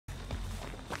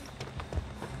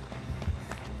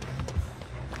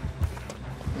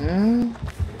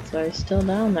So he's still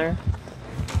down there.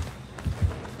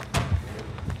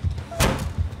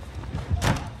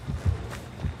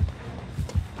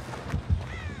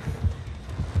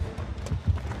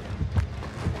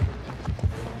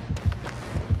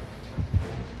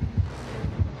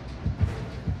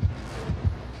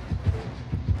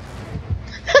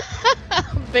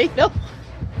 Beetle.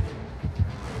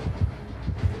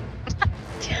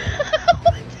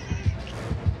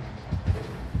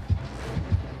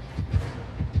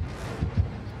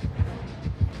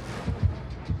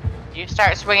 You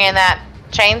start swinging that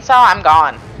chainsaw, I'm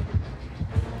gone.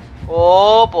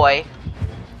 Oh boy.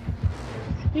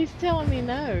 He's telling me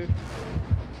no.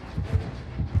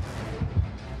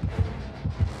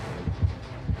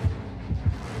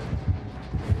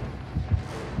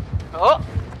 Oh.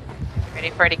 Ready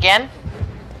for it again?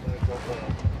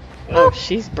 Oh,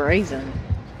 she's brazen.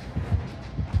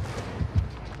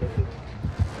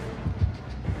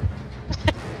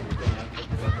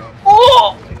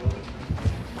 Oh!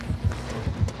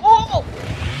 Oh!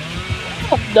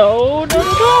 No, no,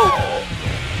 no!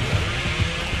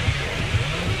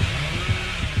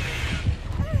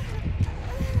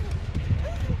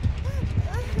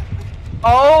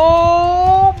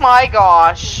 Oh my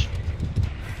gosh.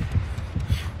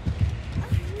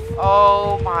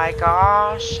 Oh my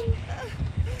gosh.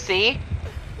 See?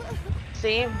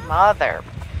 See? Mother.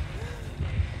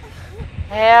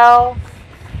 Hell.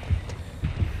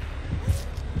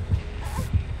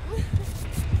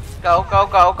 Go, go,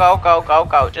 go, go, go, go,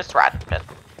 go. Just run.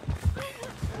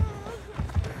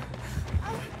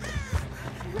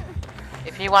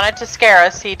 If he wanted to scare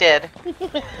us, he did.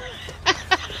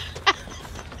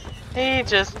 He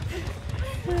just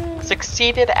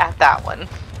succeeded at that one.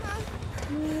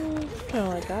 Kind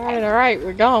of like, alright,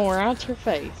 we're gone. We're out your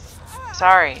face.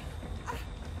 Sorry.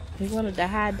 He wanted to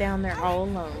hide down there all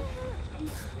alone.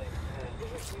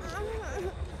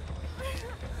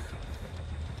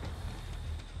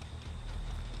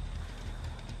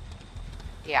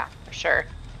 Yeah, for sure.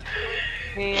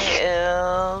 He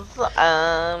is,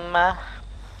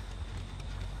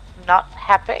 not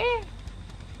happy.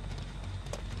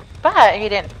 But he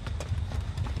didn't.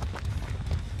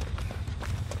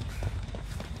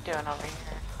 What are you doing over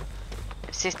here?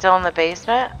 Is he still in the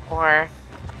basement, or?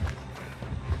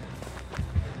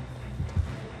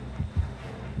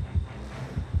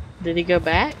 Did he go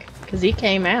back? Because he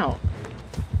came out.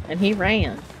 And he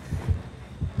ran.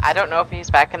 I don't know if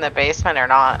he's back in the basement or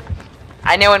not.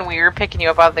 I know when we were picking you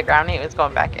up out of the ground, he was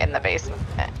going back in the basement.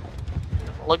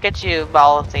 Look at you,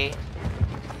 ballsy.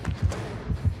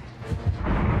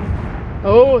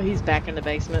 Oh, he's back in the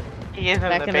basement. He is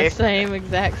back in the same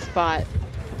exact spot.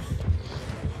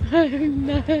 I'm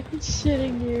not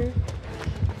shitting you.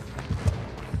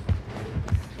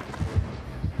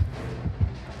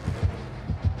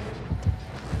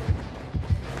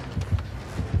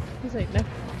 He's like, no.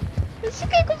 She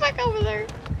can't go back over there.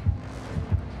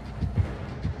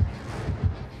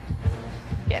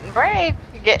 Getting brave.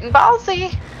 You're getting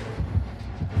ballsy.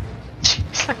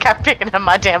 Like I'm picking up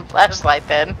my damn flashlight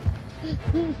then.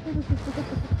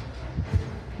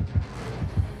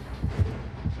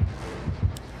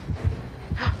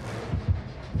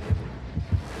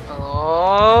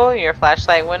 Oh, your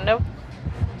flashlight wouldn't have.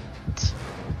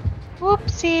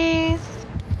 Whoopsies.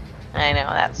 I know,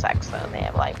 that sucks though. They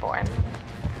have Lightborn.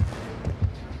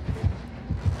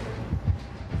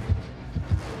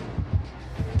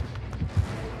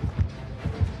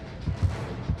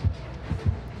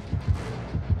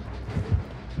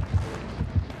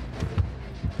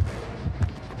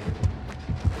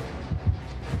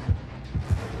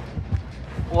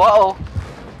 Whoa.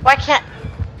 Why can't...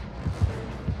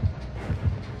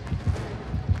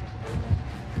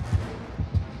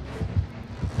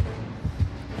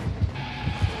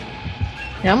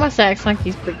 He almost acts like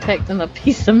he's protecting a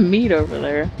piece of meat over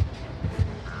there.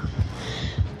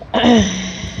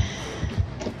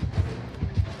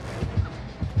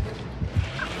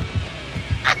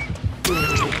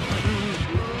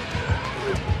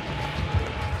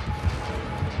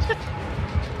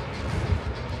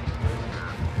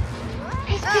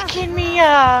 He's picking me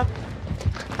up.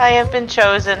 I have been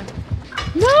chosen.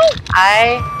 No!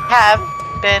 I have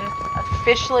been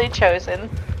officially chosen.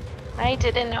 I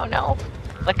didn't know, no.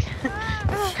 Look.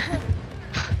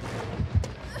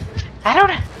 I don't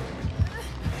know.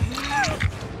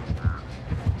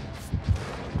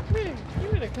 You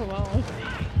better come on.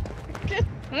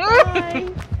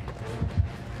 Goodbye.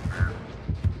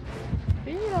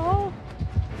 Beetle.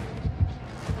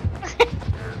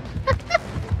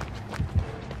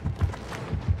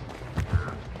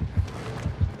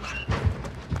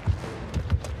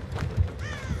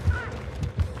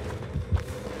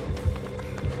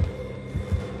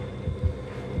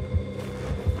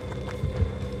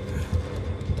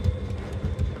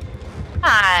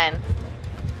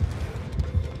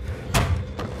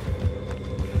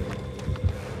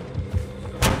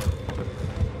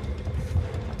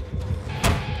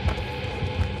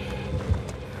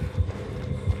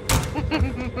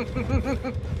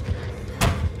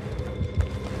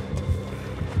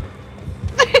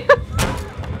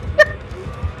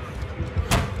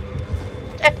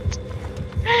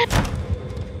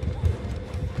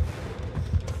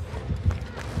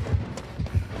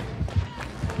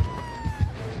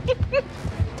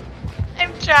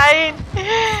 I'm trying.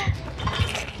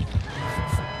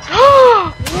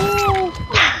 No.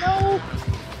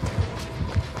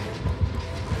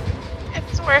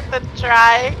 It's worth a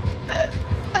try.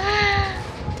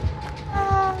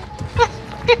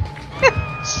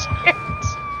 Shit.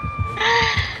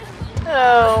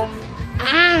 Oh.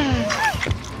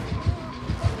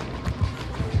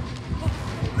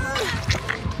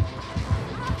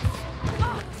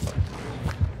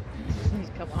 Please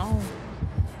come on.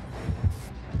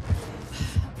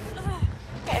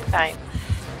 Okay, fine.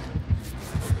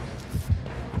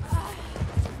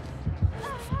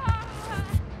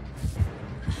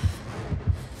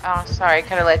 Oh, sorry.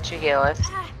 Could have let you heal us.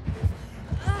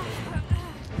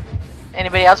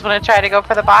 Anybody else want to try to go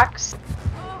for the box?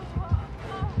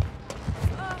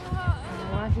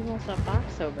 Why he wants that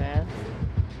box so bad?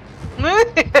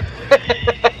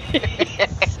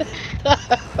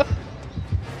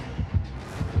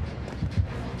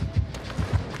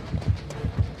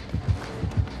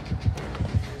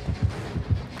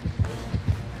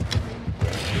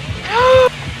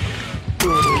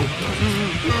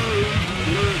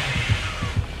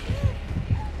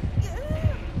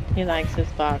 He likes his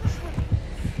box.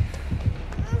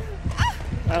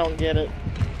 I don't get it.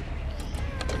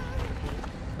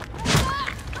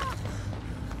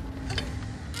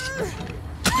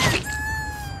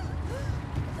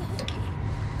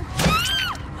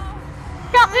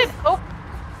 Got it. Oh.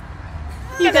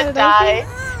 You Gonna die.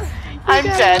 I'm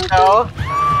dead though.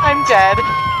 I'm dead.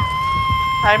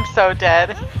 I'm so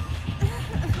dead.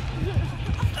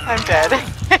 I'm dead.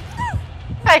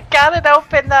 I got it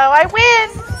open though. I win.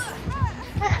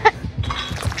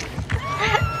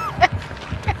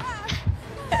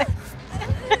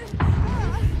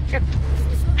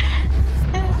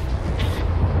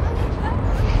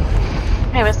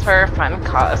 It was for a fun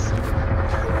cause.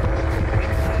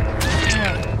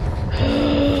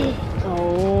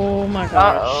 Oh my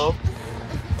gosh. Uh-oh.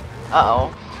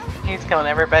 Uh-oh. He's killing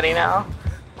everybody now.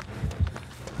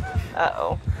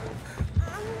 Uh-oh.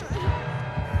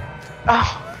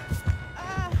 Oh.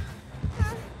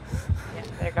 Yeah,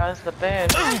 there goes the boon.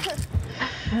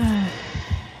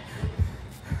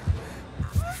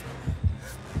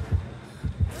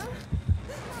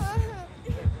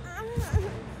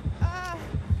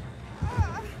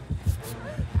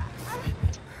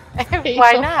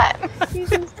 Why not? He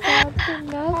just stopped for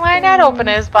nothing. Why not open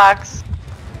his box?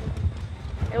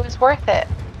 It was worth it.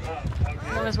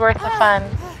 It was worth the fun.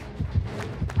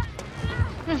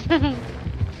 He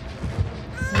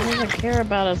doesn't care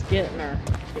about us getting her.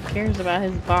 He cares about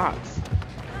his box.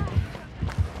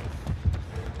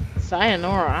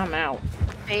 Sayonara, I'm out.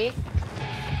 See?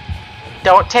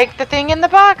 Don't take the thing in the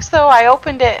box though. I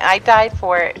opened it. I died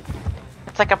for it.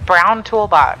 It's like a brown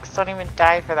toolbox. Don't even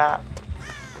die for that.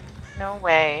 No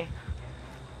way.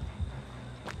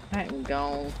 I'm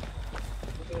gone.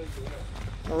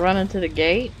 We're running to the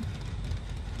gate.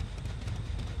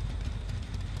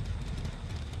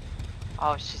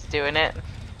 Oh, she's doing it.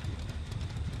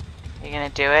 You gonna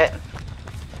do it?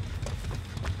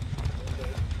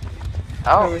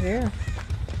 Oh. Over here.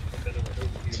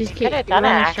 She's You keep could've done it,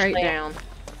 running straight actually. down.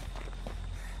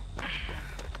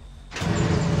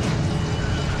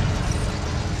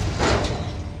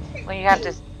 Well, you have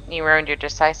to. You ruined your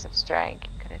decisive strike. You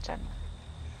could have done.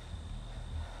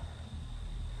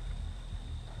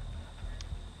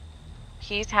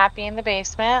 He's happy in the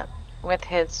basement with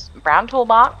his brown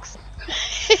toolbox.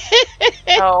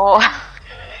 So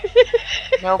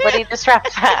nobody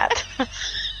disrupts that.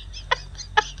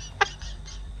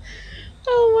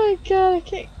 Oh my god, I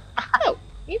can't. No,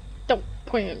 you don't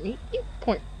point at me. You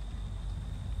point.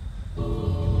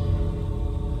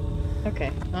 Okay, I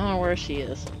don't know where she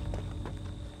is.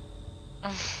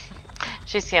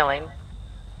 She's healing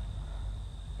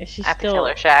Is she at the still?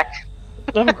 killer shack.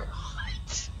 Oh, God.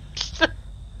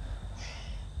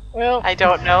 Well, I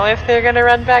don't know if they're gonna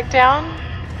run back down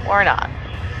or not.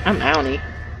 I'm outie.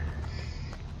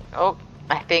 Oh,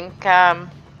 I think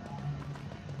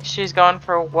she's going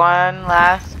for one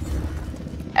last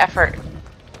effort.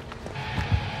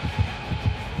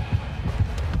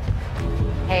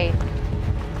 Hey,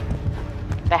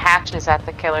 the hatch is at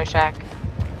the killer shack.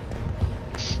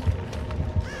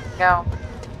 Go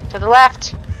to the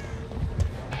left.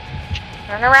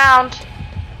 Turn around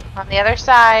on the other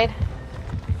side.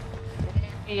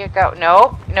 There you go.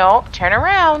 Nope, nope. Turn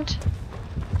around.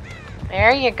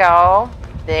 There you go.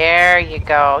 There you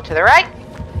go. To the right.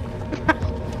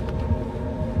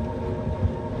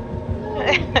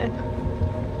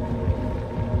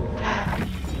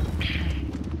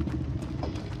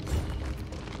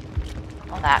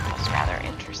 Well, that was rather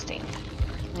interesting.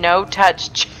 No no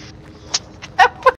touch